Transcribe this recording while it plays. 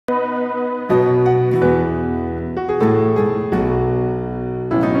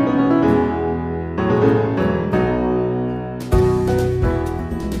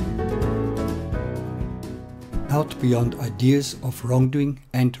beyond ideas of wrongdoing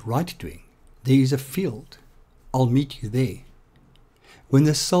and right-doing. There is a field. I'll meet you there. When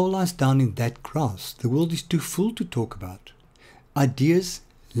the soul lies down in that grass, the world is too full to talk about. Ideas,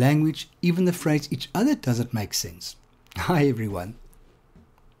 language, even the phrase each other doesn't make sense. Hi everyone.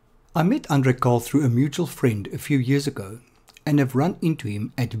 I met AndreCarl through a mutual friend a few years ago and have run into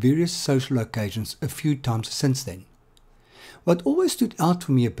him at various social occasions a few times since then. What always stood out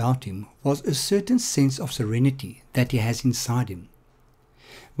for me about him was a certain sense of serenity that he has inside him.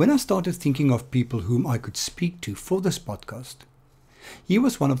 When I started thinking of people whom I could speak to for this podcast, he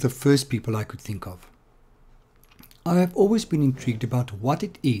was one of the first people I could think of. I have always been intrigued about what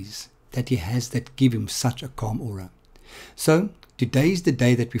it is that he has that give him such a calm aura. So today is the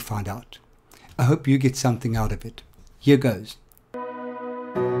day that we find out. I hope you get something out of it. Here goes.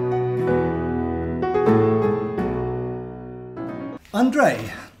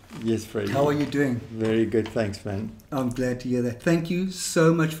 Andre. Yes, Freddie. How are you doing? Very good, thanks, man. I'm glad to hear that. Thank you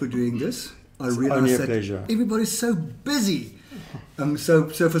so much for doing this. I realize only a that pleasure. Everybody's so busy. So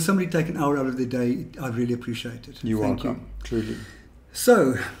for somebody to take an hour out of their day, I really appreciate it. You're Thank welcome, truly.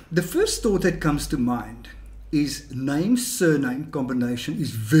 So the first thought that comes to mind is name-surname combination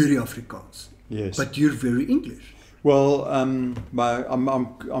is very Afrikaans. Yes. But you're very English. Well, I'm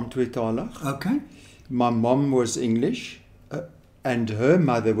tweetalig. Okay. My mom was English, and her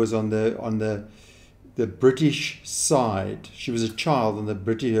mother was on the British side. She was a child on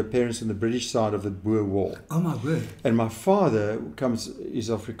her parents on the British side of the Boer Wall. Oh my word. And my father is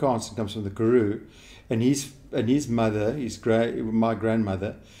Afrikaans and comes from the Karoo, and his mother, my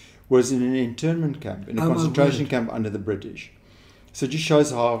grandmother, was in an internment camp, in a concentration camp under the British. So it just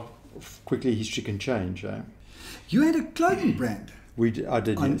shows how quickly history can change. Eh? You had a clothing brand. I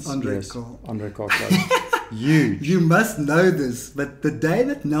did, yes. AndreCarl. AndreCarl. Huge. You must know this, but the day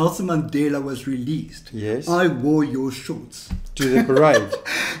that Nelson Mandela was released, yes, I wore your shorts. To the parade.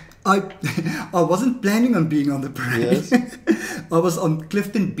 I wasn't planning on being on the parade. Yes. I was on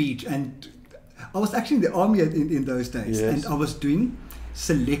Clifton Beach, and I was actually in the army in those days. Yes. And I was doing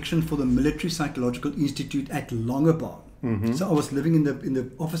selection for the Military Psychological Institute at Langebaan. Mm-hmm. So I was living in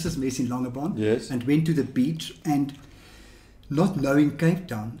the officers' mess in Langebaan, yes, and went to the beach, and not knowing Cape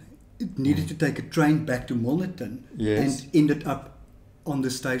Town, needed to take a train back to Milnerton, yes, and ended up on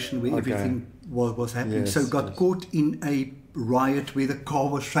the station where everything was happening. Yes, so got caught in a riot where the car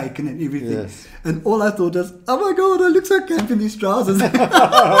was shaken and everything. Yes. And all I thought was, oh my God, I look so camp in these trousers.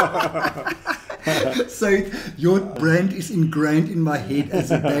 So your brand is ingrained in my head as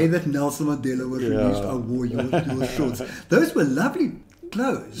the day that Nelson Mandela was released. I wore your shorts. Those were lovely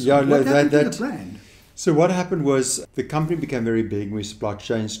clothes. Yeah, what happened to the brand? So what happened was the company became very big. We supplied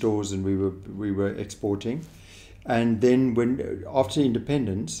chain stores and we were exporting. And then after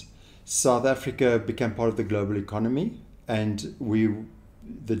independence, South Africa became part of the global economy, and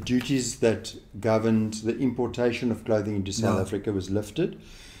the duties that governed the importation of clothing into South Africa was lifted,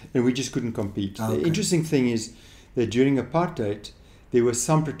 and we just couldn't compete. Okay. The interesting thing is that during apartheid, there was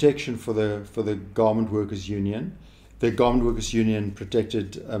some protection for the Garment Workers Union. The Garment Workers Union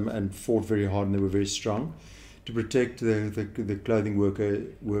protected and fought very hard, and they were very strong to protect the clothing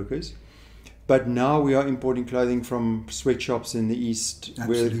workers. But now we are importing clothing from sweatshops in the East.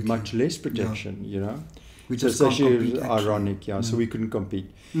 Absolutely. With much less protection, you know. Which is actually ironic, so we couldn't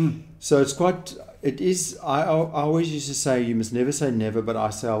compete. So I always used to say, you must never say never, but I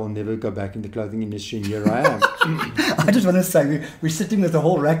say I will never go back in the clothing industry, and here I am. I just want to say, we're sitting with a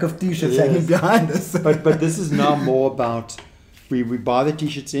whole rack of t-shirts hanging behind us. but this is now more about, we buy the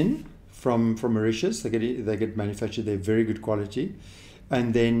t-shirts in from Mauritius, they get manufactured, they're very good quality.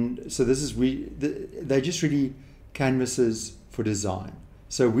 And then, so they're just really canvases for design.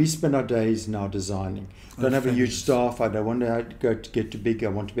 So we spend our days now designing. Don't have a huge staff. I don't want to get too big. I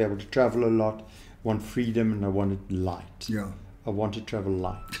want to be able to travel a lot. I want freedom, and I want it light. Yeah. I want to travel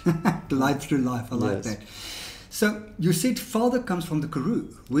light. The light through life. I like that. So you said father comes from the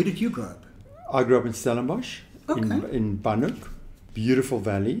Karoo. Where did you grow up? I grew up in Stellenbosch, in Banhoek. Beautiful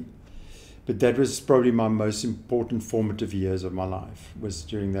valley. But that was probably my most important formative years of my life, was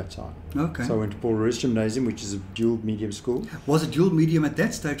during that time. Okay. So I went to Paul Roos Gymnasium, which is a dual medium school. Was it dual medium at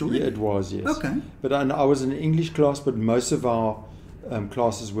that stage already? Yeah, it was, yes. Okay. But I was in an English class, but most of our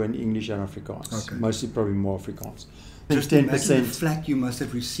classes were in English and Afrikaans. Okay. Mostly probably more Afrikaans. Just 10%. The flack you must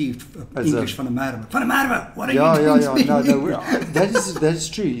have received English van der Merwe. Van der Merwe, what are you doing? That is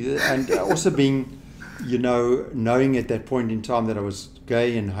true. And also being, knowing at that point in time that I was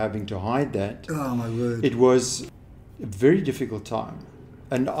gay and having to hide that. Oh my word. It was a very difficult time.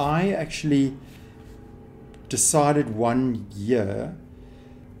 And I actually decided one year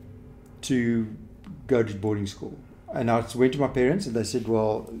to go to boarding school. And I went to my parents, and they said,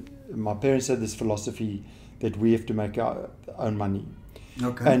 well, my parents had this philosophy that we have to make our own money.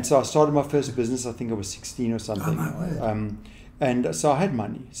 Okay. And so I started my first business, I think I was 16 or something. Oh, my word. And so I had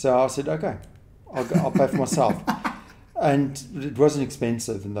money. So I said, okay, I'll pay for myself. And it wasn't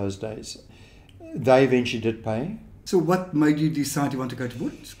expensive in those days. They eventually did pay. So what made you decide you want to go to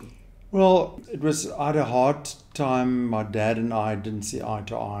boarding school? Well, I had a hard time. My dad and I didn't see eye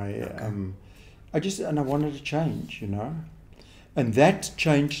to eye. Okay. I wanted to change, you know. And that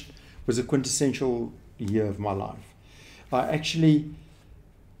change was a quintessential year of my life. I actually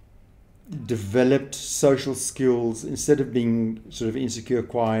developed social skills instead of being sort of insecure,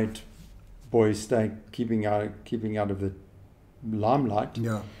 quiet boy, keeping out of the limelight.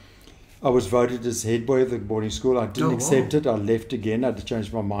 Yeah. I was voted as head boy of the boarding school. I didn't accept it. I left again. I had to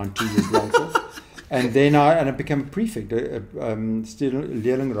change my mind 2 years later. And then I became a prefect,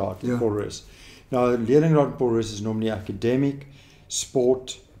 leerlingraad in Paulrus. Now, leerlingraad in Paulrus is normally academic,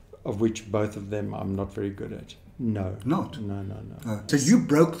 sport, of which both of them I'm not very good at. No. Not? No. So you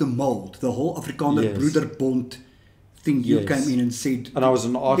broke the mold, the whole Afrikaner Broederbond thing. You came in and said... And I was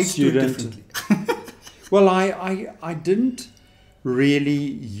an art student. Well, I didn't really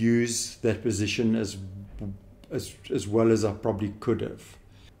use that position as well as I probably could have.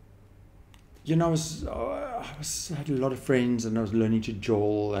 You know, I had a lot of friends, and I was learning to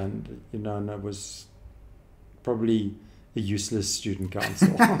jol, and you know, and I was probably a useless student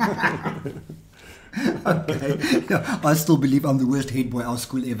council. Okay. I still believe I'm the worst head boy our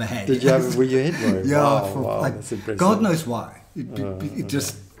school ever had. Were you head boy? Yeah. Wow, that's impressive. God knows why. It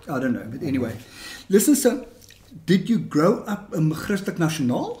just, I don't know. But anyway, listen, so did you grow up Christelijk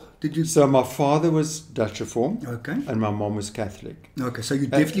Nationaal? So my father was Dutch Reformed, okay, and my mom was Catholic. Okay, so you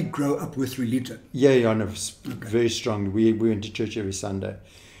definitely grow up with religion. Yeah, no, very strong. We went to church every Sunday.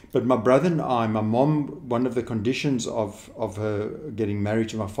 But my brother and I, my mom, one of the conditions of her getting married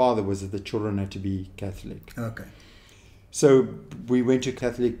to my father was that the children had to be Catholic. Okay. So we went to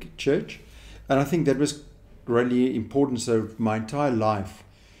Catholic church, and I think that was really important. So my entire life,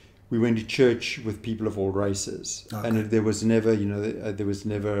 we went to church with people of all races, and there was never, there was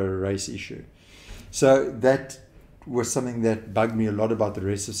never a race issue. So that was something that bugged me a lot about the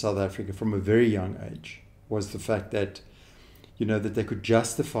rest of South Africa from a very young age, was the fact that, that they could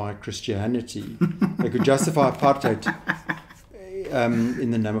justify Christianity, they could justify apartheid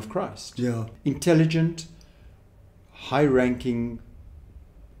in the name of Christ. Yeah. Intelligent, high-ranking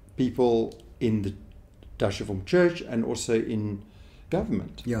people in the Dutch Reformed Church and also in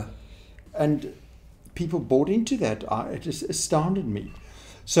government. Yeah. And people bought into that. It just astounded me.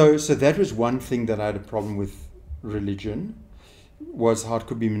 So that was one thing that I had a problem with religion, was how it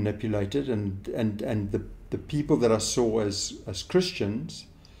could be manipulated, and the people that I saw as Christians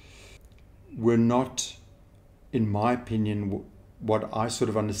were not, in my opinion, what I sort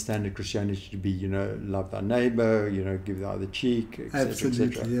of understand Christianity to be. Love thy neighbor, give thy the cheek, etc.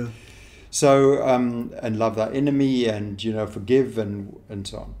 Absolutely, yeah. So and love thy enemy, and forgive, and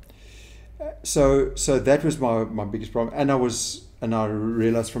so on. So that was my biggest problem, and I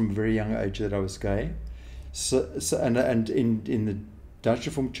realized from a very young age that I was gay. So and in the Dutch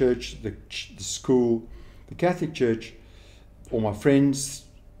Reformed Church, the school, the Catholic Church, all my friends,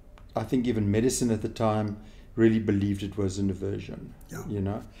 I think even medicine at the time, really believed it was an aversion.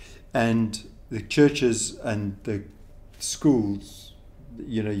 Yeah. And the churches and the schools,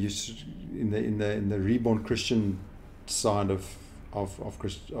 you in the reborn Christian side of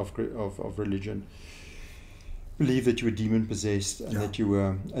religion, believe that you were demon possessed, and that you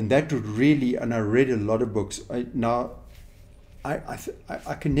were, and that would really. And I read a lot of books.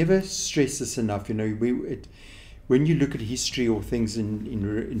 I can never stress this enough. When you look at history or things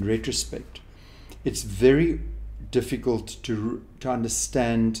in retrospect, it's very difficult to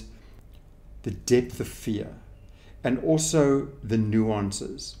understand the depth of fear, and also the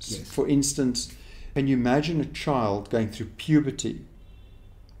nuances. Yes. For instance, can you imagine a child going through puberty?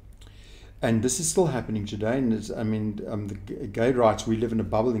 And this is still happening today. And the gay rights, we live in a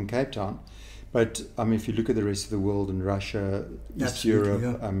bubble in Cape Town. But if you look at the rest of the world, in Russia, East Europe,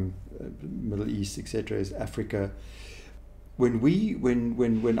 Middle East, etc., Africa,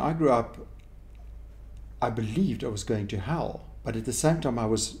 when I grew up, I believed I was going to hell. But at the same time, I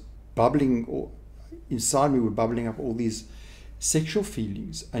was inside me were bubbling up all these sexual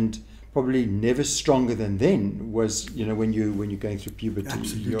feelings, and probably never stronger than then was when you're going through puberty.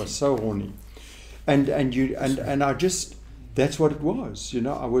 Absolutely. You are so horny, and I just, that's what it was.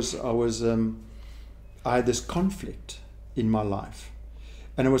 I had this conflict in my life,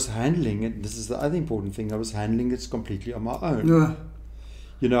 and I was handling it. This is the other important thing. I was handling it completely on my own.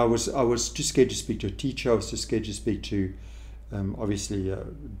 You know, I was too scared to speak to a teacher. I was too scared to speak to, obviously, a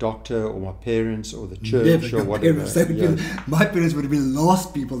doctor or my parents or the church Never or whatever. Parents. My parents would have been the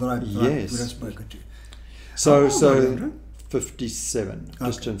last people that I would have spoken to. So, How old are you, Andrew? 57,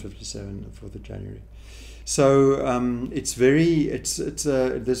 just Okay. turned 57 the 4th of January. So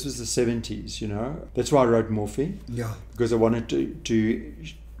this was the 70s, you know. That's why I wrote Morphe, Yeah. because I wanted to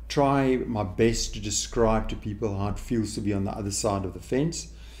try my best to describe to people how it feels to be on the other side of the fence,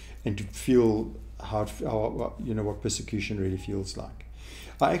 and to feel how you know, what persecution really feels like.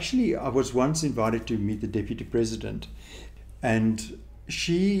 I was once invited to meet the deputy president, and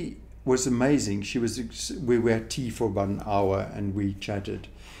she was amazing. We had tea for about an hour and we chatted.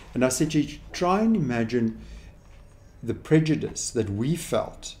 And I said to her, try and imagine the prejudice that we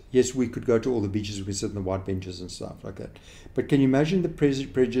felt. Yes, we could go to all the beaches, we could sit on the white benches and stuff like that. But can you imagine the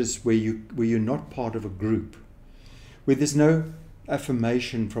prejudice where you're not part of a group, where there's no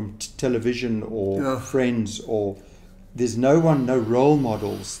affirmation from television or friends, or there's no role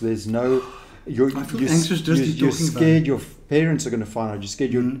models, there's no... You're anxious just you're talking scared about. Your parents are going to find out. You're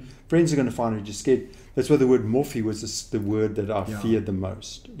scared your friends are going to find out. You're scared. That's why the word Morphe was the word that I feared the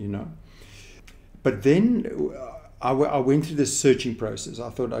most, you know. But then I went through this searching process. I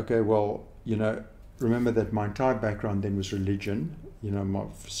thought, okay, well, you know, remember that my entire background then was religion, you know, my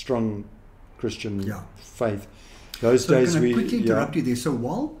strong Christian faith. Those days can I we... quickly interrupt you there? So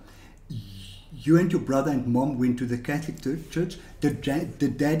while you and your brother and mom went to the Catholic church, did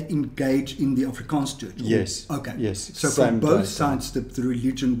dad engage in the Afrikaans church? Yes. Okay. Yes. So from both sides, the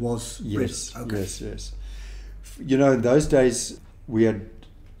religion was present. Okay. Yes. You know, in those days we had,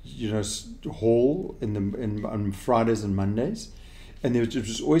 you know, hall on Fridays and Mondays, and it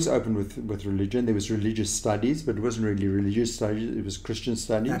was always open with religion. There was religious studies, but it wasn't really religious studies. It was Christian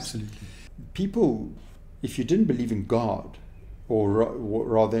studies. Absolutely. People, if you didn't believe in God, or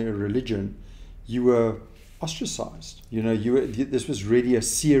rather in a religion, you were ostracized. You know, this was really a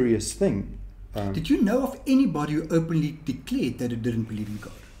serious thing. Did you know of anybody who openly declared that it didn't believe in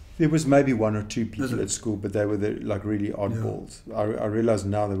God? There was maybe one or two people at school, but they were like really oddballs. Yeah. I realize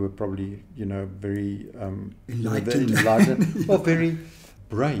now they were probably, you know, very enlightened. Well, very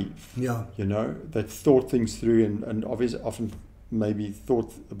brave. Yeah. You know, that thought things through, and obviously often maybe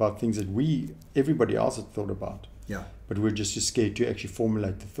thought about things that everybody else had thought about. Yeah. But we're just too scared to actually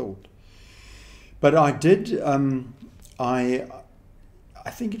formulate the thought. But I did, I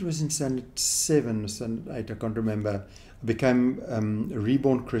think it was in standard 7 or standard 8, I can't remember. I became a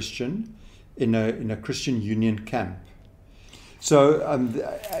reborn Christian in a Christian Union camp. So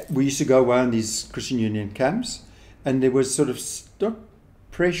we used to go away on these Christian Union camps, and there was sort of not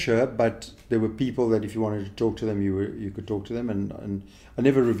pressure, but there were people that if you wanted to talk to them, you could talk to them. And I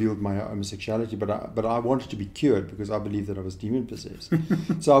never revealed my homosexuality, but I wanted to be cured because I believed that I was demon possessed.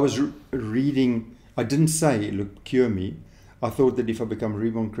 So I was reading. I didn't say, "Look, cure me." I thought that if I become a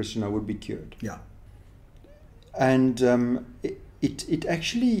reborn Christian, I would be cured. Yeah. And it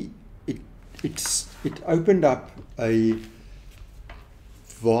actually opened up a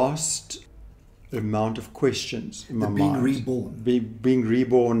vast amount of questions in my mind. Being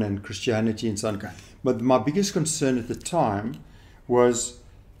reborn and Christianity and so on. Okay. But my biggest concern at the time was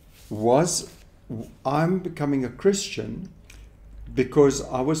I'm becoming a Christian because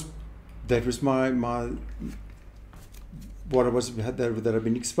that was what that I've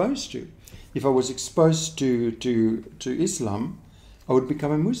been exposed to. If I was exposed to Islam, I would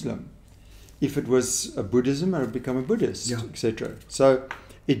become a Muslim. If it was a Buddhism, I would become a Buddhist, etc. So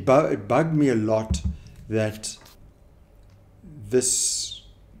it bugged me a lot that this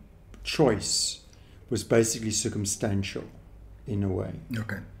choice was basically circumstantial in a way.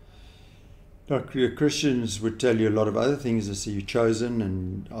 Okay. Like Christians would tell you a lot of other things. They say you're chosen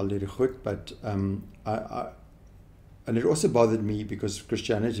and al die goed, but and it also bothered me because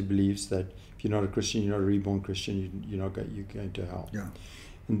Christianity believes that if you're not a Christian, you're not a reborn Christian, you're going to hell. Yeah.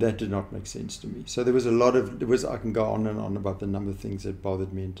 And that did not make sense to me. So there was I can go on and on about the number of things that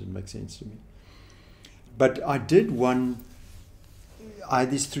bothered me and didn't make sense to me. But I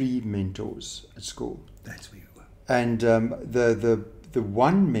had these 3 mentors at school. That's where you were. And the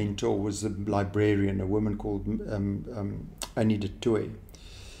one mentor was a librarian, a woman called Annie de Tooy.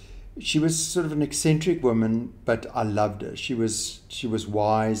 She was sort of an eccentric woman, but I loved her. She was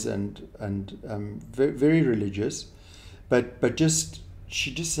wise and very, very religious, but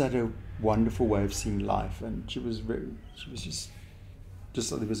she just had a wonderful way of seeing life, and she was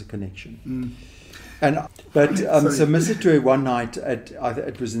just like there was a connection. And submitted to her one night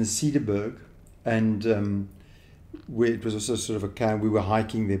it was in Cedarburg, and it was also sort of a camp. We were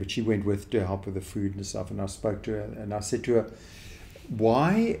hiking there, but she went with to help with the food and stuff. And I spoke to her, and I said to her,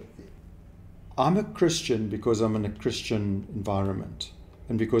 why I'm a Christian because I'm in a Christian environment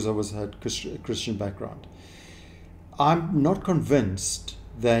and because I had a Christian background. I'm not convinced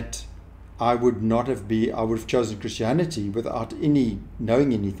that I would have chosen Christianity without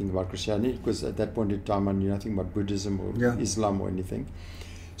knowing anything about Christianity, because at that point in time I knew nothing about Buddhism or Islam or anything.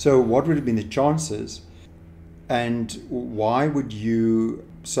 So what would have been the chances? And why would you?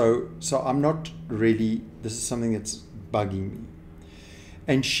 So I'm not really. This is something that's bugging me.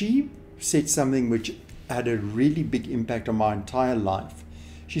 And she said something which had a really big impact on my entire life.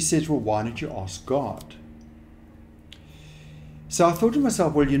 She said, well, why don't you ask God? So I thought to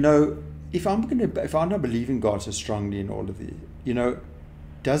myself, well, if I don't believe in God so strongly in all of the,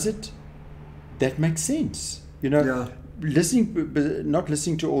 that makes sense? Not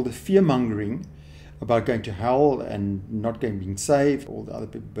listening to all the fear mongering about going to hell and not being saved, all the other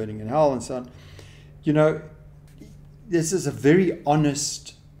people burning in hell and so on. This is a very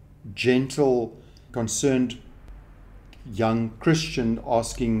honest, gentle, concerned young Christian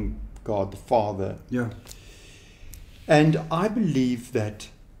asking God the Father. Yeah. And I believe that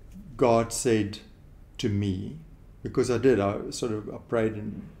God said to me, because I prayed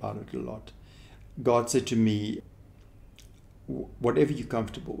about it a lot. God said to me, whatever you're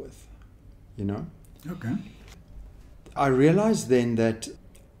comfortable with, Okay. I realized then that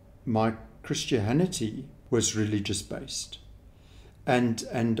my Christianity was religious based.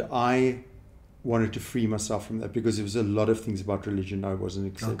 And I wanted to free myself from that, because there was a lot of things about religion I wasn't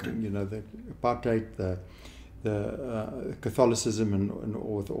accepting. The apartheid, the Catholicism and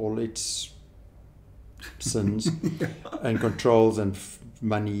all its sins and controls and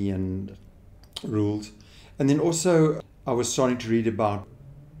money and rules. And then also I was starting to read about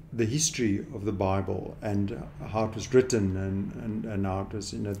the history of the Bible and how it was written and how it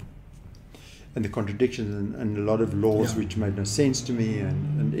was, and the contradictions and a lot of laws which made no sense to me.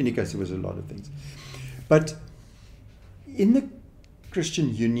 And in any case, there was a lot of things. But in the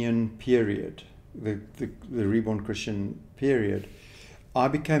Christian Union period, the reborn Christian period, I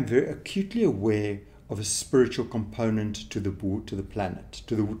became very acutely aware of a spiritual component to the planet,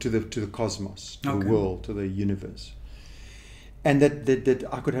 to the cosmos, to the world, to the universe, and that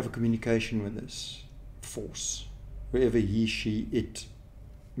I could have a communication with this force, wherever he, she, it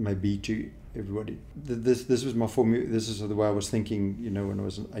may be to everybody. This was my formula. This is the way I was thinking, when I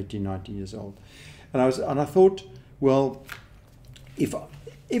was 18, 19 years old, and I thought, well, if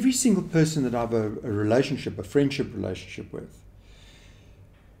every single person that I have a friendship relationship with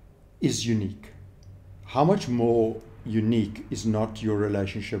is unique, how much more unique is not your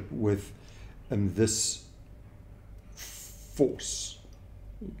relationship with this force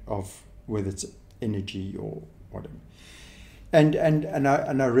of, whether it's energy or whatever. And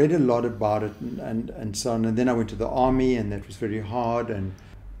I read a lot about it and so on. And then I went to the army, and that was very hard. And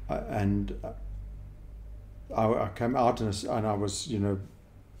I came out and I was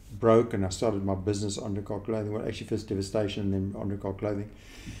broke, and I started my business, AndreCarl Clothing. Well, actually first Devastation, and then AndreCarl Clothing,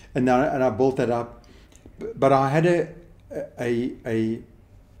 and I built that up. But I had a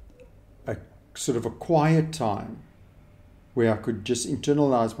sort of a quiet time where I could just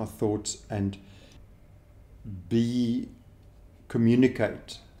internalize my thoughts and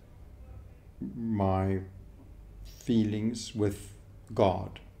communicate my feelings with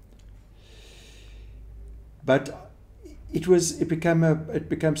God. But it became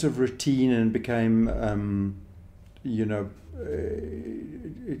sort of routine, and it became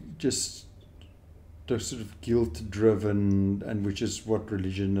just sort of guilt driven, and which is what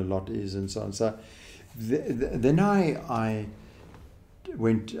religion a lot is, and so on. So then I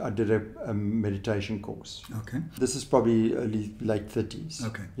did a meditation course. Okay. This is probably late 30s.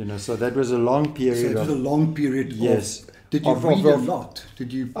 Okay. So that was a long period. So it was a long period. Yes. Did you read a lot?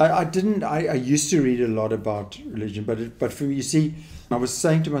 Did you? I didn't. I used to read a lot about religion, but for me, you see, I was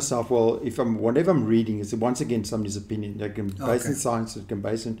saying to myself, well, whatever I'm reading is once again somebody's opinion. They can be based in science. It can be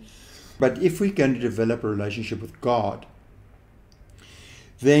based in. But if we're going to develop a relationship with God,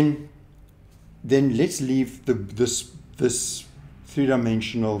 then let's leave this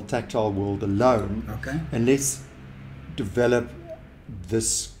three-dimensional tactile world alone, and let's develop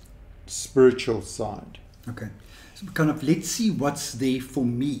this spiritual side. Okay, so let's see what's there for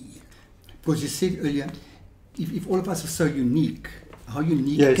me, because you said earlier, if all of us are so unique, how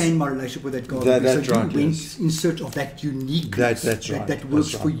unique can my relationship with that God be? That's so right, you went in search of that uniqueness that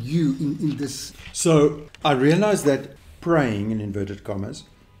works for you in this. So I realized that praying, in inverted commas,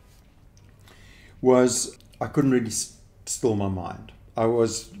 I couldn't really still my mind. I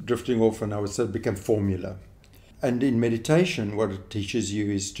was drifting off, and it became formula. And in meditation, what it teaches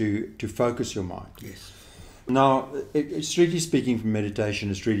you is to focus your mind. Yes. Now, strictly speaking, from meditation,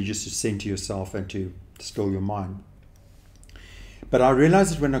 it's really just to center yourself and to still your mind. But I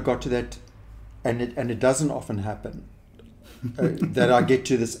realized that when I got to that, and it doesn't often happen, that I get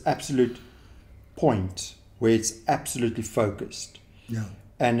to this absolute point where it's absolutely focused. Yeah.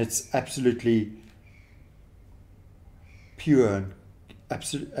 And it's absolutely pure,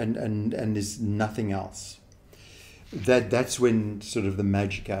 and there's nothing else. That's when sort of the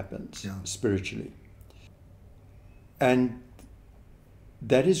magic happens, spiritually. And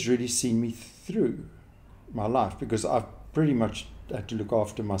that has really seen me through my life, because I've pretty much had to look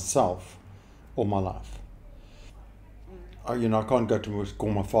after myself all my life. I can't go to call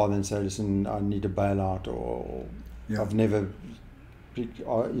my father and say, listen, I need a bailout, or I've never,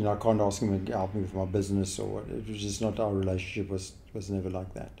 I can't ask him to help me with my business, or it was just not, our relationship was never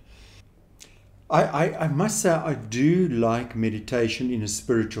like that. I must say I do like meditation in a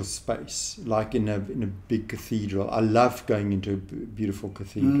spiritual space, like in a big cathedral. I love going into a beautiful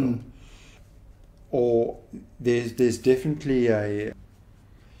cathedral. Or there's definitely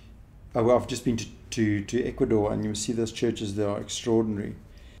I've just been to Ecuador, and you see those churches, they are extraordinary.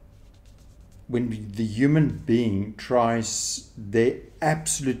 When the human being tries their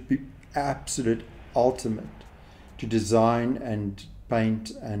absolute ultimate to design and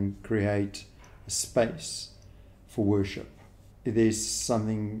paint and create a space for worship, there's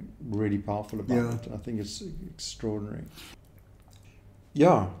something really powerful about it. I think it's extraordinary.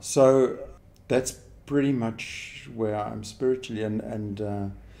 Yeah, so that's pretty much where I am spiritually, and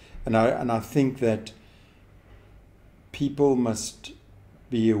I think that people must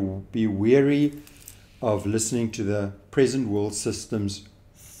be wary of listening to the present world system's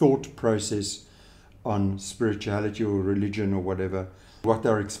thought process on spirituality or religion or whatever, what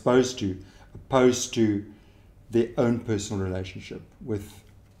they're exposed to, opposed to their own personal relationship with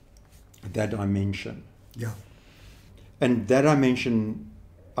that dimension. Yeah. And that dimension,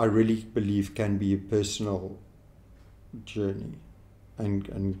 I really believe, can be a personal journey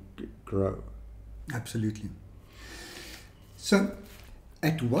and grow. Absolutely. So,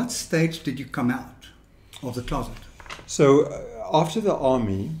 at what stage did you come out of the closet? So, after the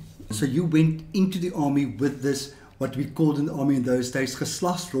army... So you went into the army with this, what we called in the army in those days,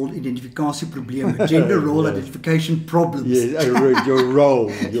 geslachtsrol-identifikasieprobleme, gender role identification problems. Yes, your role.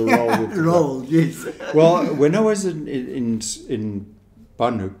 Role, yes. Well, when I was in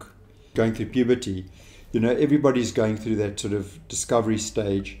Banhoek, going through puberty, everybody's going through that sort of discovery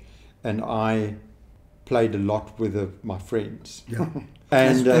stage, and I played a lot with my friends. Yeah.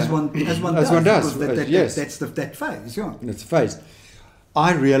 And as one does. Yes. That's that phase, yeah. That's the phase.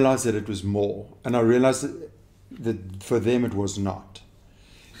 I realized that it was more, and I realized that for them it was not.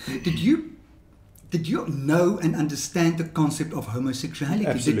 Did you know and understand the concept of homosexuality?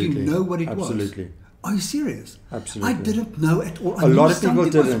 Absolutely. Did you know what it was? Absolutely. Are you serious? Absolutely. I didn't know at all. A lot of people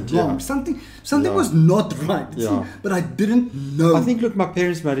didn't. Was wrong. Something was not right. Yeah. But I didn't know. I think, look, my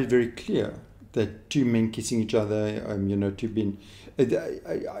parents made it very clear that two men kissing each other, two men.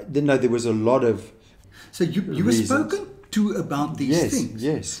 There was a lot of. So you were spoken to about these things.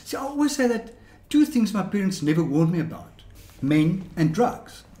 Yes. See, I always say that two things my parents never warned me about: men and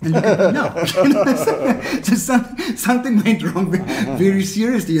drugs. And look at me now. So something went wrong very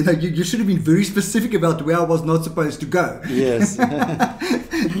seriously. You should have been very specific about where I was not supposed to go. Yes.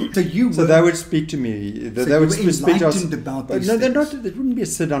 So they would speak to me. They would speak to us about these No, things. it wouldn't be a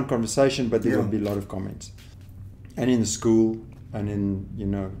sit-down conversation, but there would be a lot of comments. And in the school, and in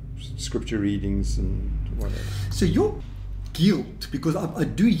scripture readings and whatever. So your guilt, because I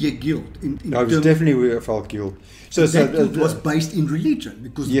do hear guilt. I was definitely felt guilt. So guilt was based in religion,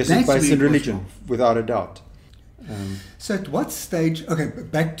 because yes, that's it's based in religion, wrong. without a doubt. So at what stage? Okay,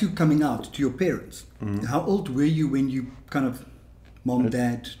 back to coming out to your parents. Mm-hmm. How old were you when you kind of, mom,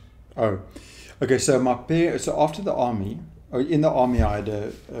 dad? Oh, okay. So my parents. So after the army, in the army, I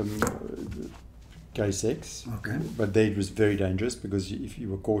had gay sex. Okay. But it was very dangerous, because if you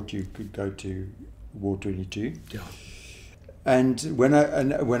were caught, you could go to War 22. Yeah. And when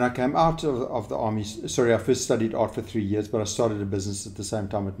I came out of the army, I first studied art for 3 years, but I started a business at the same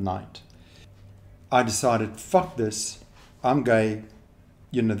time at night. I decided, fuck this, I'm gay,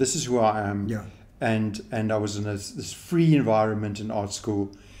 this is who I am. Yeah. And I was in this free environment in art school,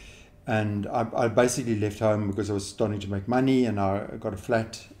 and I basically left home because I was starting to make money, and I got a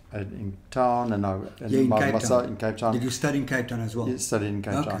flat in town, in Cape Town. Did you study in Cape Town as well? Yeah, studied in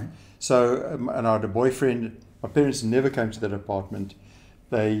Cape Town. So, and I had a boyfriend. My parents never came to that apartment.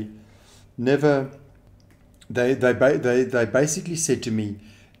 They basically said to me,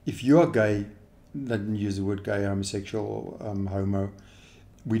 if you are gay, they didn't use the word gay, homosexual, homo,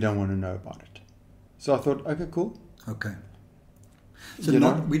 we don't want to know about it. So I thought, okay, cool. Okay. So You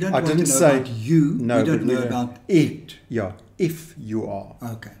not, know, we don't I want didn't to know say- about you. No, we don't but know we don't- about it. Yeah, if you are.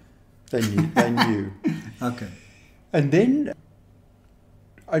 Okay. They knew. They knew. Okay. And then,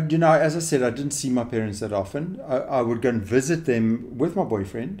 you know, as I said, I didn't see my parents that often. I would go and visit them with my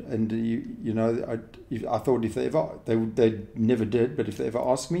boyfriend, and you know, I thought if they ever, they never did, but if they ever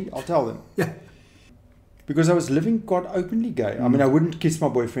ask me, I'll tell them. Yeah. Because I was living quite openly gay. I mean, I wouldn't kiss my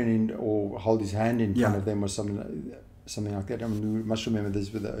boyfriend or hold his hand in front Yeah. of them or something like that. I mean, you must remember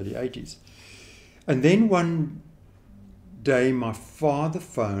this was the early 80s. And then one day my father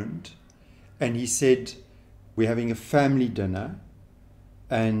phoned and he said, we're having a family dinner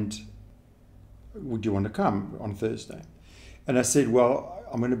and would you want to come on Thursday? And I said, well,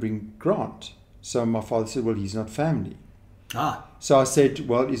 I'm going to bring Grant. So my father said, well, he's not family. Ah. So I said,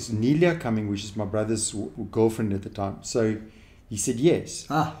 well, is Nelia coming, which is my brother's girlfriend at the time? So he said, yes.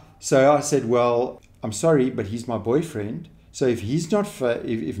 Ah. So I said, well, I'm sorry, but he's my boyfriend. So if he's not,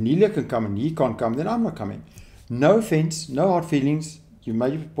 if Nelia can come and he can't come, then I'm not coming. No offense, no hard feelings. You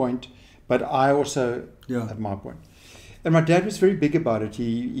made your point, but I also have my point. And my dad was very big about it.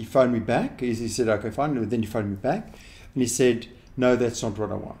 He phoned me back. He said, okay, fine. And then he phoned me back and he said, no, that's not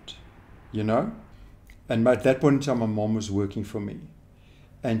what I want, you know? And at that point in time, my mom was working for me.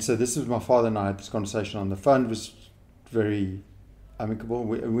 And so this was my father and I had this conversation on the phone. It was very amicable.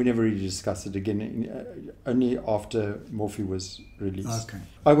 We never really discussed it again, only after Morphe was released. Okay.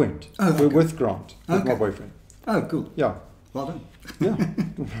 I went with Grant, with my boyfriend. Oh, cool. Yeah. Well done. Yeah.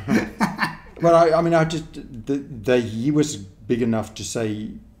 But I mean, I just, he was big enough to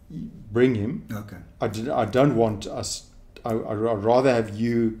say, bring him. Okay. I don't want us, I'd rather have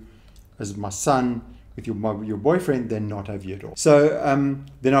you as my son with your boyfriend than not have you at all. So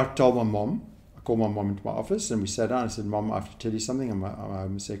then I told my mom, I called my mom into my office and we sat down and I said, Mom, I have to tell you something, I'm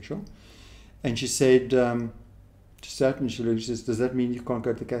homosexual. And she said, she sat and she says, does that mean you can't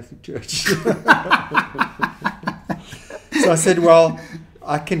go to the Catholic Church? So I said, well,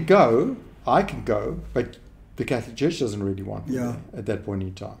 I can go, but the Catholic Church doesn't really want me there at that point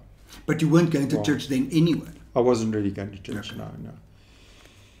in time. But you weren't going to church then anyway? I wasn't really going to church, no.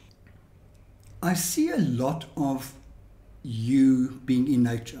 I see a lot of you being in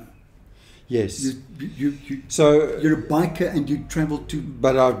nature. Yes. So you're a biker and you travel to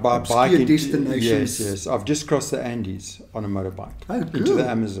obscure destinations. Yes. I've just crossed the Andes on a motorbike. Oh, cool. Into the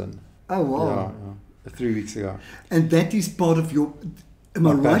Amazon. Oh, wow. Yeah, 3 weeks ago. And that is part of your... Am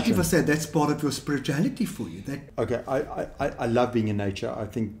I right passion. if I say that's part of your spirituality for you? Okay, I love being in nature. I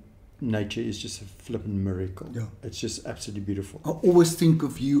think nature is just a flippin' miracle. Yeah. It's just absolutely beautiful. I always think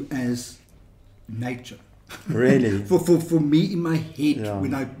of you as nature. Really? for me in my head, Yeah.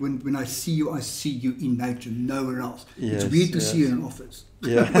 when I see you in nature, nowhere else. Yes, it's weird to see you in an office.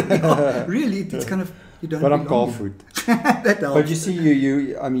 Yeah. Really, it's kind of, you don't. But I'm belong cold there. food. That helps. But you see,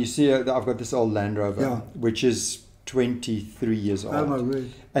 you see, I've got this old Land Rover, which is 23 years old. Oh my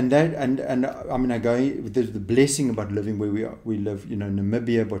word! And I mean, I go. The blessing about living where we live, you know,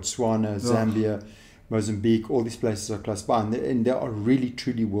 Namibia, Botswana, Zambia, Mozambique, all these places are close by, and there are really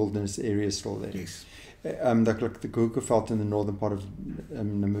truly wilderness areas still there. Yes. Like the Kukuveld in the northern part of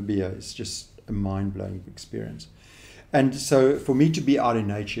Namibia is just a mind-blowing experience. And so for me to be out in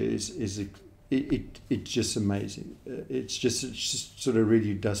nature it's just amazing. It's just sort of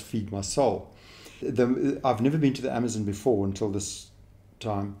really does feed my soul. I've never been to the Amazon before until this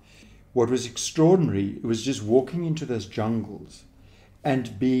time. What was extraordinary, it was just walking into those jungles and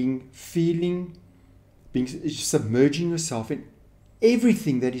submerging yourself in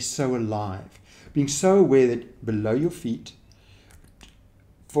everything that is so alive. Being so aware that below your feet,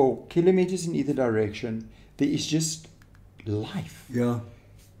 for kilometers in either direction, there is just life. Yeah.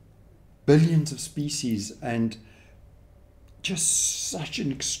 Billions of species and just such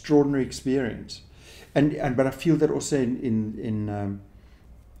an extraordinary experience. But I feel that also in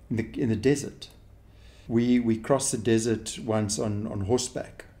the desert. We crossed the desert once on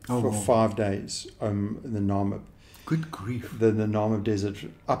horseback for 5 days in the Namib. Good grief. The Namib Desert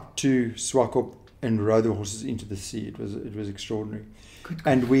up to Swakop and rode the horses into the sea. It was extraordinary. Good.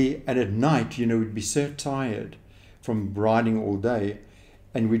 And at night, we'd be so tired from riding all day,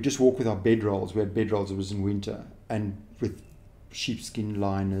 and we'd just walk with our bedrolls. We had bedrolls. It was in winter, and with sheepskin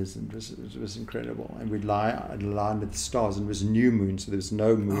liners, and it was incredible. And we'd lie under the stars, and it was a new moon, so there was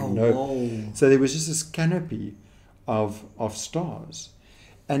no moon. So there was just this canopy of stars,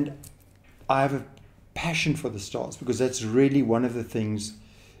 and I have a passion for the stars because that's really one of the things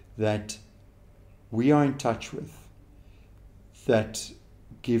that we are in touch with that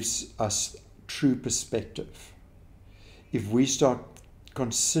gives us true perspective. If we start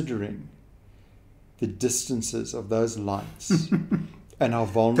considering the distances of those lights and how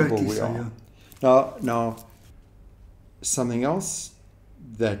vulnerable Totally we so, are. yeah. Now, something else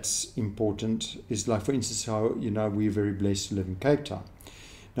that's important is, like, for instance, how, we're very blessed to live in Cape Town.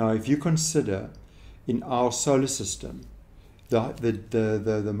 Now, if you consider in our solar system,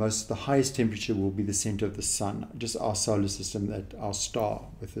 the highest temperature will be the center of the sun, just our solar system, that our star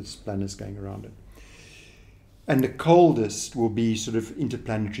with its planets going around it. And the coldest will be sort of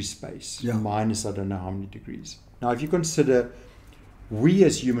interplanetary space, minus I don't know how many degrees. Now, if you consider we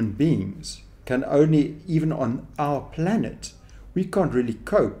as human beings can only, even on our planet, we can't really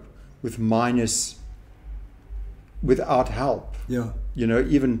cope with minus without help. Yeah.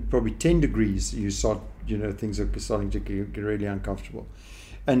 Even probably 10 degrees, things are starting to get really uncomfortable.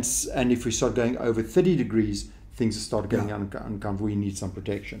 And if we start going over 30 degrees, things start getting uncomfortable. We need some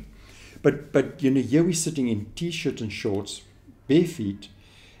protection. But here we're sitting in t-shirt and shorts, bare feet,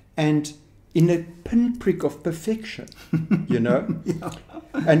 and in a pinprick of perfection,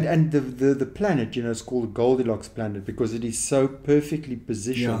 And the planet, it's called the Goldilocks planet because it is so perfectly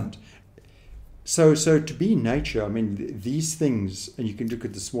positioned. Yeah. So to be in nature, I mean, these things, and you can look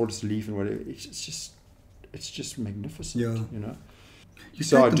at the smallest leaf and whatever, it's just magnificent, You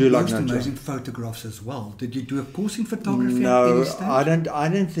so take I do the like most nature. amazing photographs as well. Did you do a course in photography? No, at any stage? I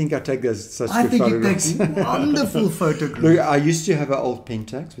don't think I take such I good think photographs. you take wonderful photographs. Look, I used to have an old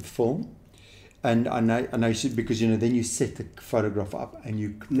Pentax with film, and I used to, because then you set the photograph up and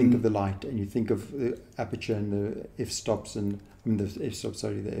you think of the light and you think of the aperture and the f-stops and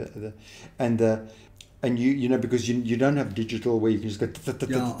and you because you don't have digital where you can just go.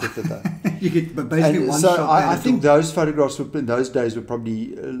 You get basically one so shot. I think those photographs in those days were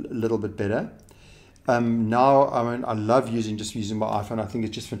probably a little bit better. Now, I mean, I love using my iPhone. I think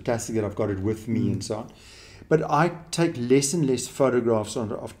it's just fantastic that I've got it with me and so on. But I take less and less photographs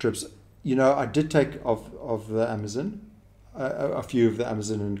of trips. I did take of the Amazon, a few of the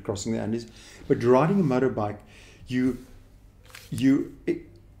Amazon and crossing the Andes. But riding a motorbike, you've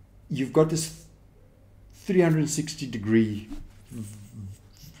got this 360-degree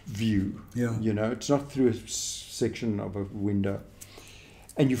view. Yeah. It's not through a section of a window.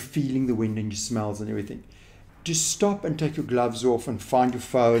 And you're feeling the wind and your smells and everything. Just stop and take your gloves off and find your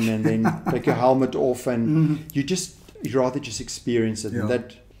phone and then take your helmet off and you'd rather just experience it. Yeah. And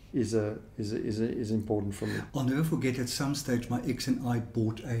that is important for me. I'll never forget, at some stage my ex and I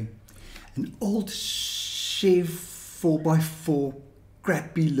bought an old Chev 4x4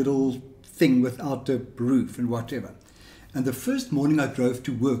 crappy little thing without a roof and whatever. And the first morning I drove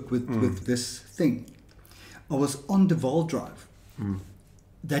to work with this thing, I was on the Val Drive.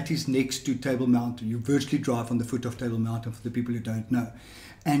 That is next to Table Mountain. You virtually drive on the foot of Table Mountain, for the people who don't know.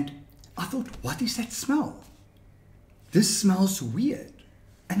 And I thought, what is that smell? This smells weird.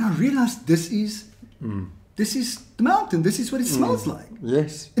 And I realized this is the mountain. This is what it smells like.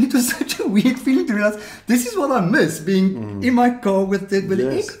 Yes. And it was such a weird feeling to realize this is what I miss, being in my car with the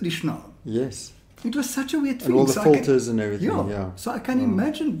air conditioner on. Yes. It was such a weird And feeling. all the filters and everything. Yeah. So I can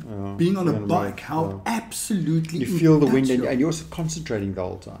imagine being on a bike, how absolutely you feel the wind and you're also concentrating the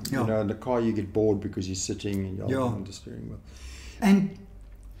whole time. Yeah. In the car you get bored because you're sitting and you're on the steering wheel. And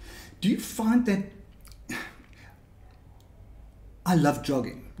do you find that I love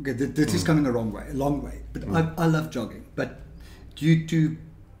jogging? Okay, this is coming a long way. But I love jogging. But due to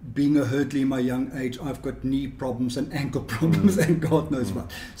being a hurdler in my young age, I've got knee problems and ankle problems and God knows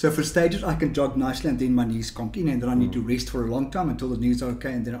what. So for stages I can jog nicely and then my knees conk in and then I need to rest for a long time until the knees are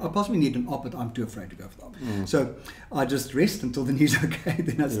okay, and then I possibly need an op, but I'm too afraid to go for the op. So I just rest until the knees are okay,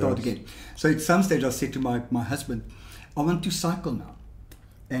 then I start again. So at some stage I said to my husband, I want to cycle now.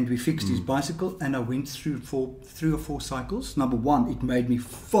 And we fixed his bicycle and I went through 3 or 4 cycles. Number one, it made me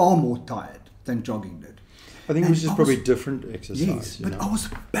far more tired than jogging did. I think it was just probably different exercise. Yes, but I was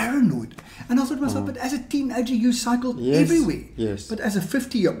paranoid. And I thought to myself, but as a teenager, you cycled everywhere. Yes. But as a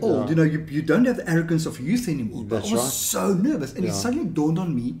 50-year-old, you don't have the arrogance of youth anymore. But I was so nervous. And it suddenly dawned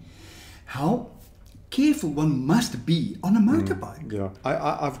on me how careful one must be on a motorbike. Yeah.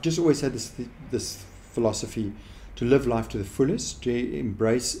 I've just always had this philosophy to live life to the fullest, to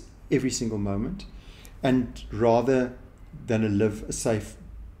embrace every single moment, and rather than live a safe,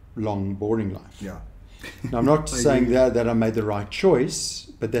 long, boring life. Yeah. Now, I'm not saying that I made the right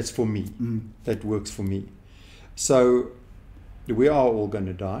choice, but that's for me. That works for me. So we are all going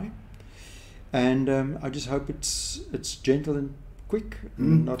to die, and I just hope it's gentle and quick,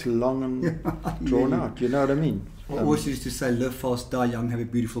 and not long and drawn out. You know what I mean? I always used to say, live fast, die young, have a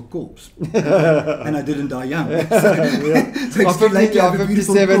beautiful corpse. And I didn't die young. So I'm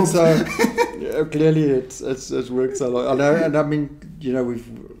 57, so corpse. clearly it's worked so long. I know, and I mean,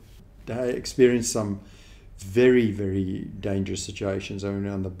 experienced some very, very dangerous situations. I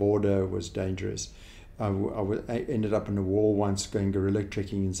mean, on the border was dangerous. I ended up on a wall once going guerrilla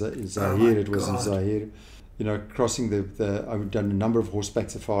trekking in Zaire. It was in Zaire. You know, crossing I've done a number of horseback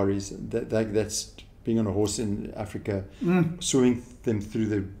safaris. That's being on a horse in Africa, swimming them through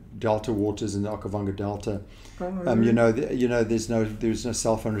the delta waters in the Okavango Delta. There's no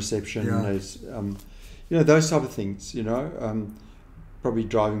cell phone reception. Yeah. There's, those type of things. Probably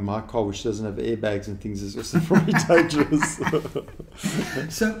driving my car, which doesn't have airbags and things, is also probably dangerous.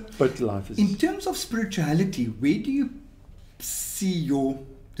 So, but life is. In terms of spirituality, where do you see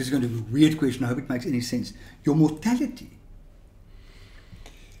this is going to be a weird question, I hope it makes any sense, your mortality?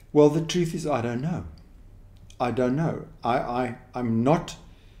 Well, the truth is, I don't know. I'm not.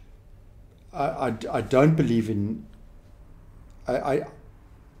 I don't believe in.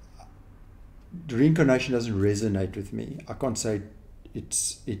 Reincarnation doesn't resonate with me. I can't say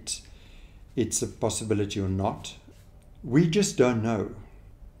it's a possibility or not. We just don't know.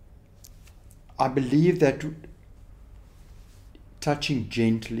 I believe that touching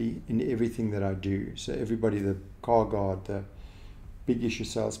gently in everything that I do. So everybody, the car guard, the big issue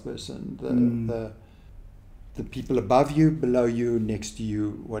salesperson, the people above you, below you, next to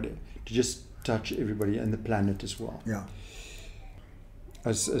you, whatever, to just touch everybody and the planet as well. Yeah.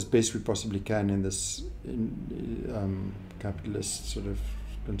 As best we possibly can in this capitalist sort of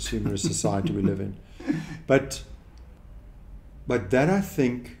consumerist society we live in. But that, I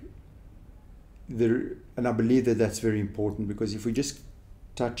think, and I believe that that's very important, because if we just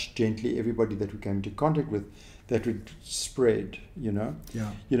touch gently everybody that we came into contact with, that would spread, Yeah.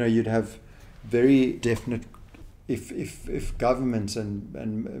 You'd have very definite, if governments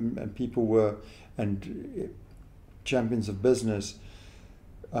and people were, and champions of business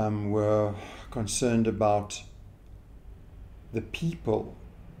were concerned about the people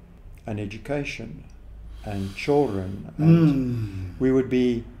and education and children, and we would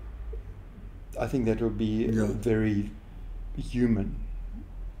be, I think that would be very human,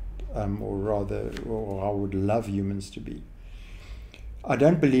 or rather, or I would love humans to be. I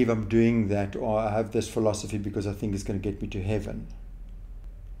don't believe I'm doing that, or I have this philosophy because I think it's going to get me to heaven.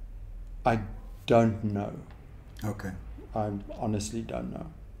 I don't know. Okay. I honestly don't know.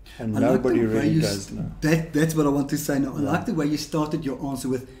 And nobody really does know. That's what I want to say now. I Yeah. like the way you started your answer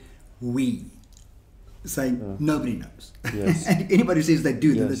with "we," saying nobody knows. Yes. And if anybody says they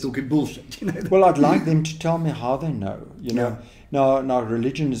do, then Yes. they're talking bullshit. Well, I'd like them to tell me how they know. Yeah. Now,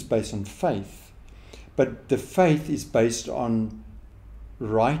 religion is based on faith, but the faith is based on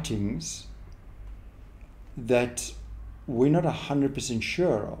writings that we're not 100%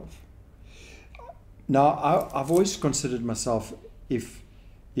 sure of. Now, I've always considered myself, if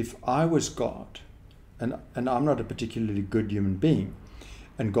I was God, and I'm not a particularly good human being,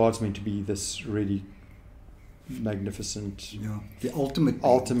 and God's meant to be this really magnificent, the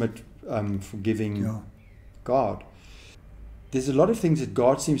ultimate forgiving God. There's a lot of things that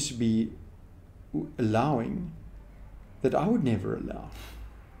God seems to be allowing that I would never allow.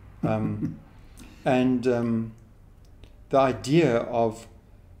 And the idea of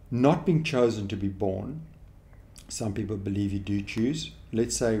not being chosen to be born, some people believe you do choose.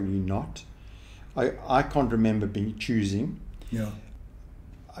 Let's say we're not. I can't remember choosing. Yeah.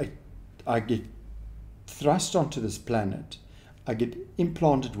 I get thrust onto this planet. I get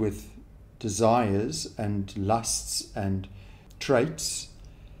implanted with desires and lusts and traits,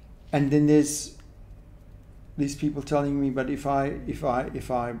 and then there's these people telling me, but if I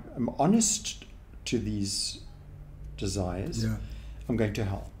am honest to these desires, I'm going to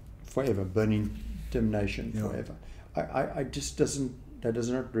hell forever, burning damnation forever. I just does not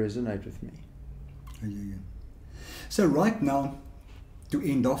resonate with me. So right now, to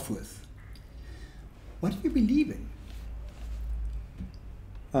end off with, what do you believe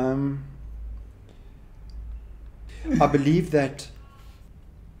in? I believe that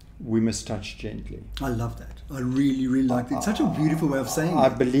we must touch gently. I love that. I really, really like it. It's such a beautiful way of saying I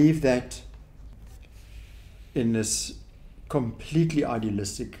it. believe that in this completely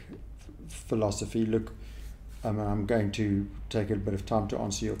idealistic philosophy, look, I'm going to take a bit of time to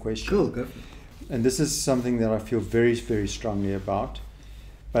answer your question. Cool, go for it. And this is something that I feel very, very strongly about.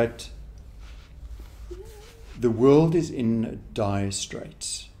 But the world is in dire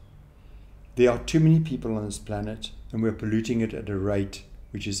straits. There are too many people on this planet, and we're polluting it at a rate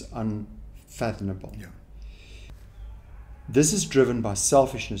which is unfathomable. Yeah. This is driven by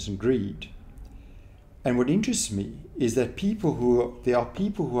selfishness and greed. And what interests me is that there are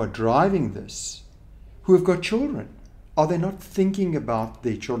people who are driving this who have got children. Are they not thinking about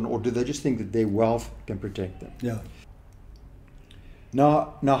their children, or do they just think that their wealth can protect them? Yeah.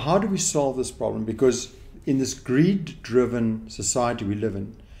 Now, how do we solve this problem? Because in this greed-driven society we live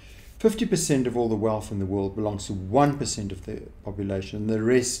in, 50% of all the wealth in the world belongs to 1% of the population, and the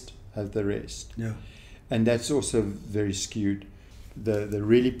rest have the rest. Yeah. And that's also very skewed. The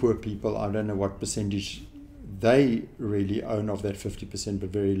really poor people, I don't know what percentage they really own of that 50%, but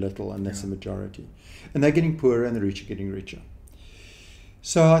very little, and that's the majority. And they're getting poorer, and the rich are getting richer.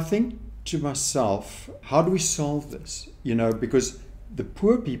 So I think to myself, how do we solve this? Because the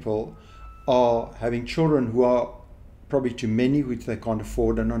poor people are having children who are probably too many, which they can't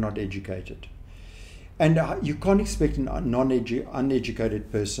afford and are not educated. And you can't expect an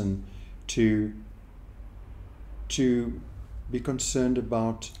uneducated person to be concerned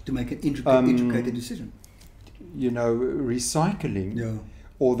about... To make an educated decision. Recycling,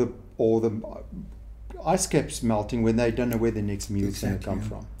 or the ice caps melting when they don't know where the next meal's going to come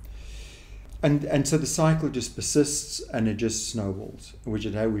from. And so the cycle just persists, and it just snowballs, which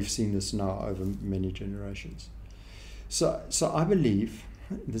is how we've seen this now over many generations. So I believe,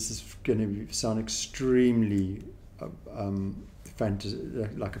 this is going to sound extremely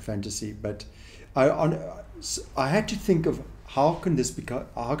like a fantasy, but I had to think of how can this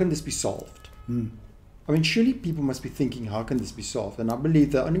be solved. I mean, surely people must be thinking, how can this be solved? And I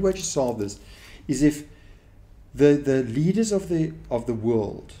believe the only way to solve this is if the leaders of the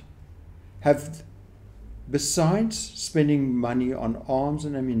world have, besides spending money on arms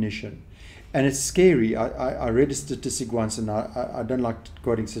and ammunition, and it's scary. I read a statistic once, and I don't like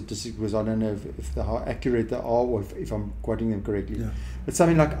quoting statistics because I don't know how accurate they are, or if I'm quoting them correctly. Yeah. But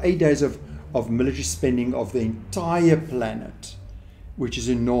something like 8 days of military spending of the entire planet, which is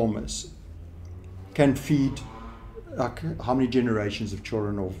enormous, can feed like how many generations of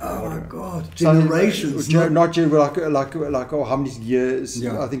children or oh whatever. My God, generations. Not like how many years.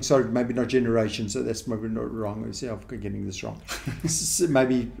 Yeah. I think, sorry, maybe not generations. So that's maybe not wrong. I see, I'm getting this wrong.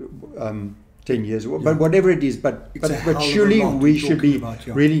 Maybe 10 years, but whatever it is. But surely we should be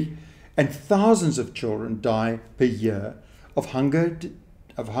really. And thousands of children die per year of hunger,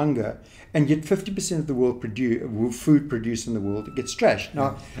 and yet 50% of the world food produced in the world gets trashed.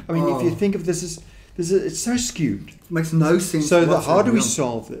 Now, I mean, if you think of this as it's so skewed. It makes no sense. So how do we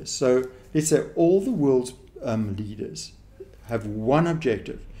solve this? So let's say all the world's leaders have one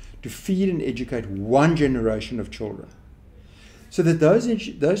objective: to feed and educate one generation of children, so that those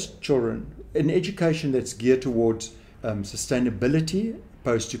children, an education that's geared towards sustainability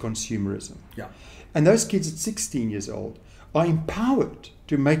opposed to consumerism. Yeah. And those kids at 16 years old are empowered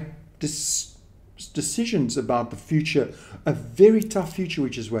to make decisions about the future, a very tough future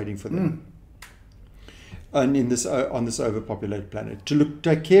which is waiting for them. And on this overpopulated planet, to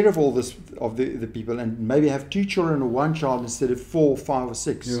take care of all this, of the people, and maybe have 2 children or 1 child instead of 4, 5, or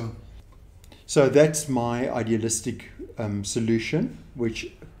 6. Yeah. So that's my idealistic solution,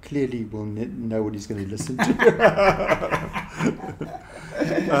 which clearly nobody's going to listen to.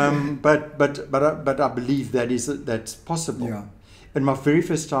 But I believe that's possible. Yeah. And my very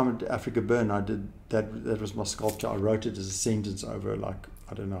first time at Africa Burn, I did that. That was my sculpture. I wrote it as a sentence over I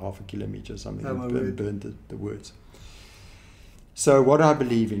don't know, half a kilometer or something, and burned the words. So what I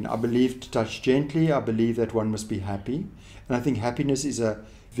believe in, I believe to touch gently. I believe that one must be happy, and I think happiness is a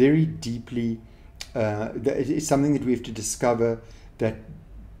very deeply. It's something that we have to discover, that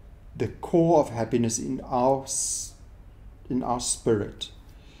the core of happiness in our spirit.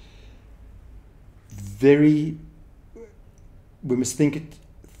 We must think it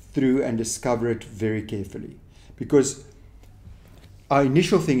through and discover it very carefully, because our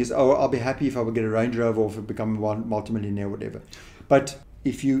initial thing is, I'll be happy if I will get a Range Rover or if I become a multimillionaire, whatever. But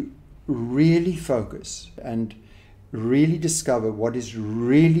if you really focus and really discover what is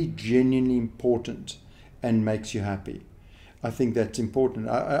really genuinely important and makes you happy, I think that's important.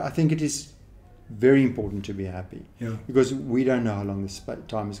 I think it is very important to be happy, because we don't know how long this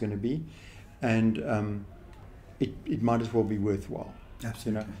time is going to be, and it might as well be worthwhile.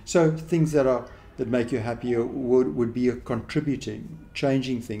 Absolutely. So things that make you happier would be contributing,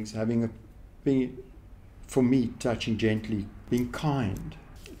 changing things, being, for me, touching gently, being kind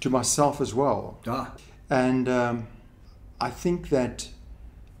to myself as well. And I think that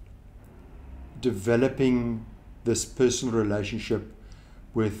developing this personal relationship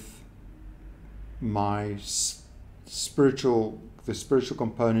with my spiritual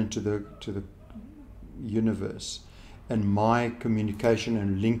component to the universe, and my communication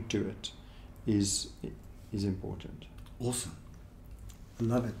and link to it is important. Awesome. I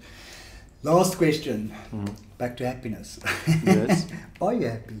love it. Last question. Back to happiness. Yes. Are you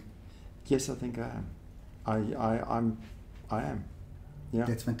happy? Yes, I think I am. I am. Yeah.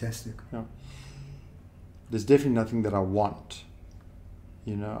 That's fantastic. Yeah. There's definitely nothing that I want.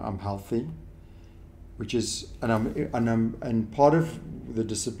 I'm healthy, which is, and part of the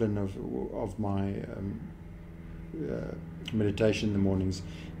discipline of my meditation in the mornings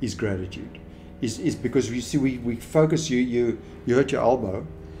is gratitude. Is because you see we focus, you hurt your elbow,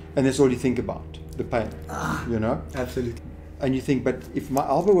 and that's all you think about, the pain. Absolutely. And you think, but if my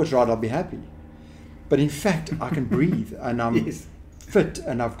elbow was right, I'll be happy. But in fact, I can breathe, and I'm Yes. fit,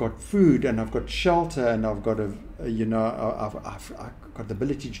 and I've got food, and I've got shelter, and I've got I've got the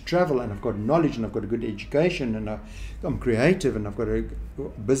ability to travel, and I've got knowledge, and I've got a good education, and I'm creative, and I've got a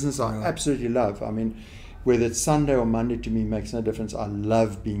business I absolutely love. I mean, whether it's Sunday or Monday, to me makes no difference. I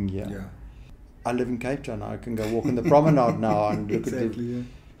love being here. Yeah. I live in Cape Town. I can go walk on the promenade now and look at the,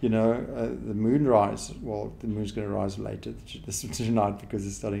 the moon rise. Well, the moon's going to rise later tonight because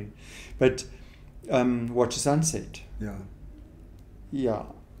it's starting. But watch the sunset. Yeah. Yeah.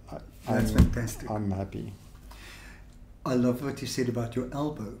 That's fantastic. I'm happy. I love what you said about your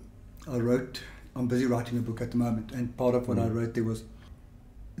elbow. I'm busy writing a book at the moment, and part of what I wrote there was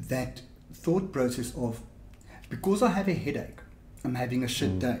that thought process of, because I have a headache, I'm having a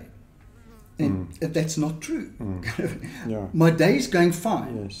shit day. And that's not true. Yeah. My day is going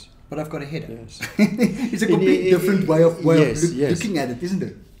fine, Yes. but I've got a headache. Yes. It's a completely different way of Yes. looking at it, isn't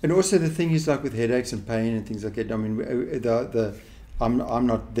it? And also the thing is, like with headaches and pain and things like that. I mean, I'm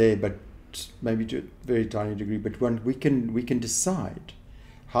not there, but maybe to a very tiny degree. But when we can decide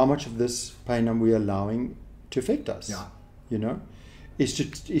how much of this pain are we allowing to affect us. Yeah. Is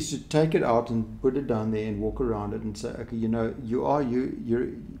to take it out and put it down there and walk around it and say, okay, you're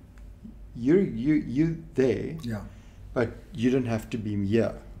there. Yeah. But you don't have to be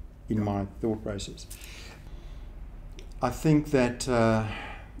here in my thought process. I think that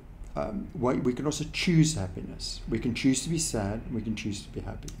we can also choose happiness. We can choose to be sad, and we can choose to be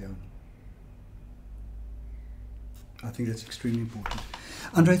happy. Yeah. I think that's extremely important.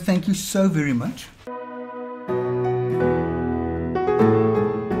 Andre, thank you so very much.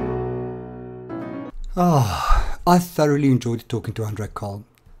 I thoroughly enjoyed talking to AndreCarl.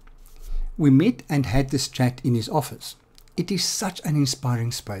 We met and had this chat in his office. It is such an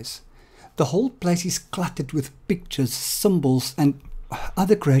inspiring space. The whole place is cluttered with pictures, symbols, and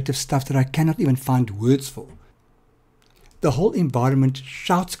other creative stuff that I cannot even find words for. The whole environment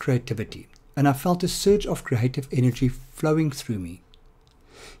shouts creativity, and I felt a surge of creative energy flowing through me.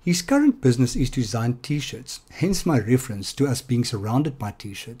 His current business is to design t-shirts, hence my reference to us being surrounded by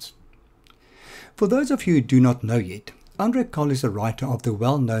t-shirts. For those of you who do not know yet, AndreCarl is a writer of the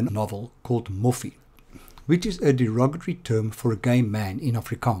well-known novel called Moffie, which is a derogatory term for a gay man in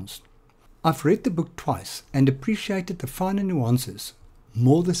Afrikaans. I've read the book twice and appreciated the finer nuances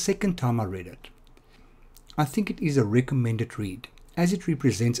more the second time I read it. I think it is a recommended read, as it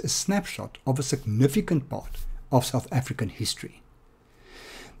represents a snapshot of a significant part of South African history.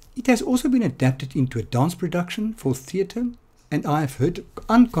 It has also been adapted into a dance production for theatre, and I have heard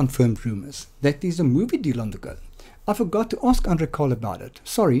unconfirmed rumours that there's a movie deal on the go. I forgot to ask AndreCarl about it.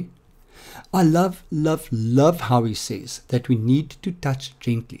 Sorry. I love how he says that we need to touch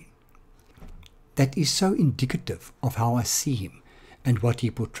gently. That is so indicative of how I see him and what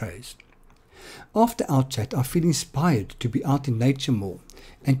he portrays. After our chat, I feel inspired to be out in nature more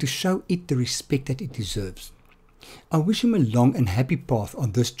and to show it the respect that it deserves. I wish him a long and happy path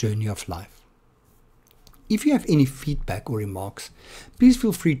on this journey of life. If you have any feedback or remarks, please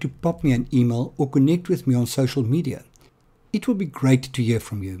feel free to pop me an email or connect with me on social media. It will be great to hear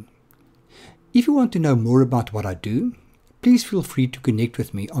from you. If you want to know more about what I do, please feel free to connect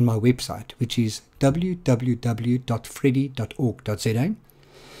with me on my website, which is www.freddie.org.za,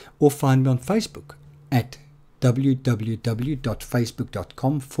 or find me on Facebook at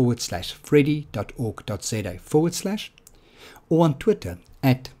www.facebook.com/freddie.org.za/ or on Twitter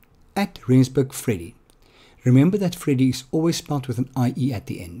at @RensburgFreddie. Remember that Freddie is always spelled with an IE at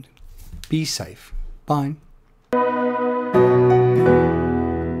the end. Be safe. Bye.